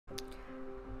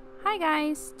Hi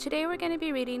guys, today we're going to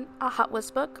be reading a Hot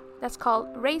Wheels book that's called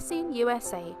Racing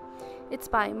USA. It's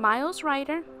by Miles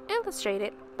Ryder,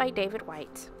 illustrated by David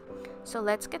White. So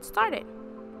let's get started.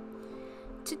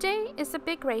 Today is a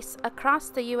big race across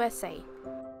the USA.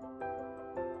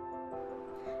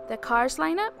 The cars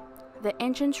line up, the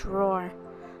engines roar,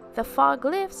 the fog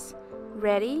lifts,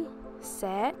 ready,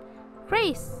 set,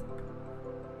 race!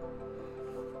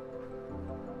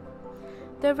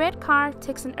 The red car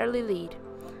takes an early lead.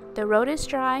 The road is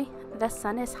dry, the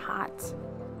sun is hot.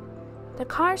 The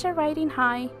cars are riding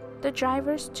high, the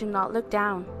drivers do not look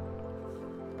down.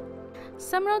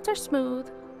 Some roads are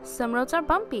smooth, some roads are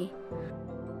bumpy.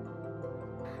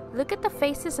 Look at the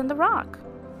faces in the rock.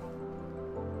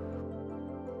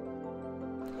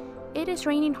 It is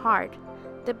raining hard.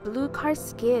 The blue car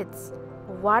skids.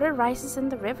 Water rises in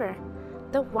the river.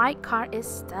 The white car is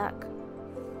stuck.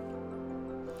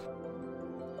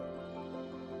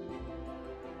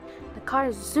 The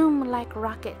cars zoom like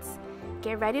rockets.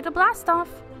 Get ready to blast off.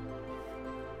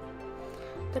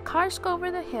 The cars go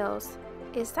over the hills.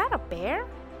 Is that a bear?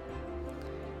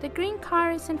 The green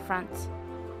car is in front.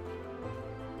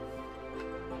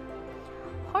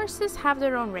 Horses have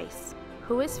their own race.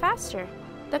 Who is faster,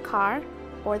 the car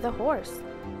or the horse?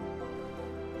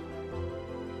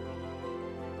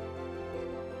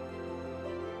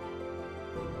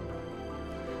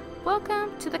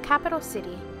 Welcome to the capital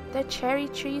city. The cherry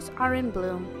trees are in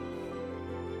bloom.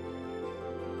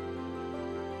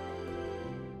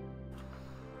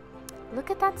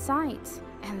 Look at that sight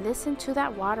and listen to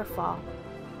that waterfall.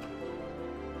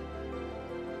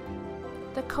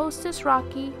 The coast is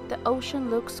rocky, the ocean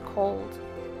looks cold.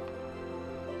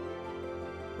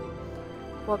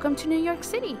 Welcome to New York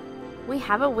City. We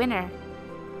have a winner.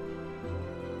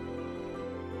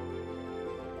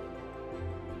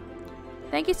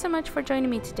 Thank you so much for joining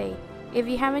me today. If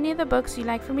you have any of the books you'd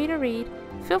like for me to read,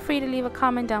 feel free to leave a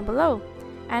comment down below.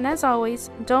 And as always,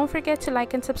 don't forget to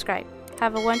like and subscribe.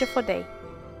 Have a wonderful day.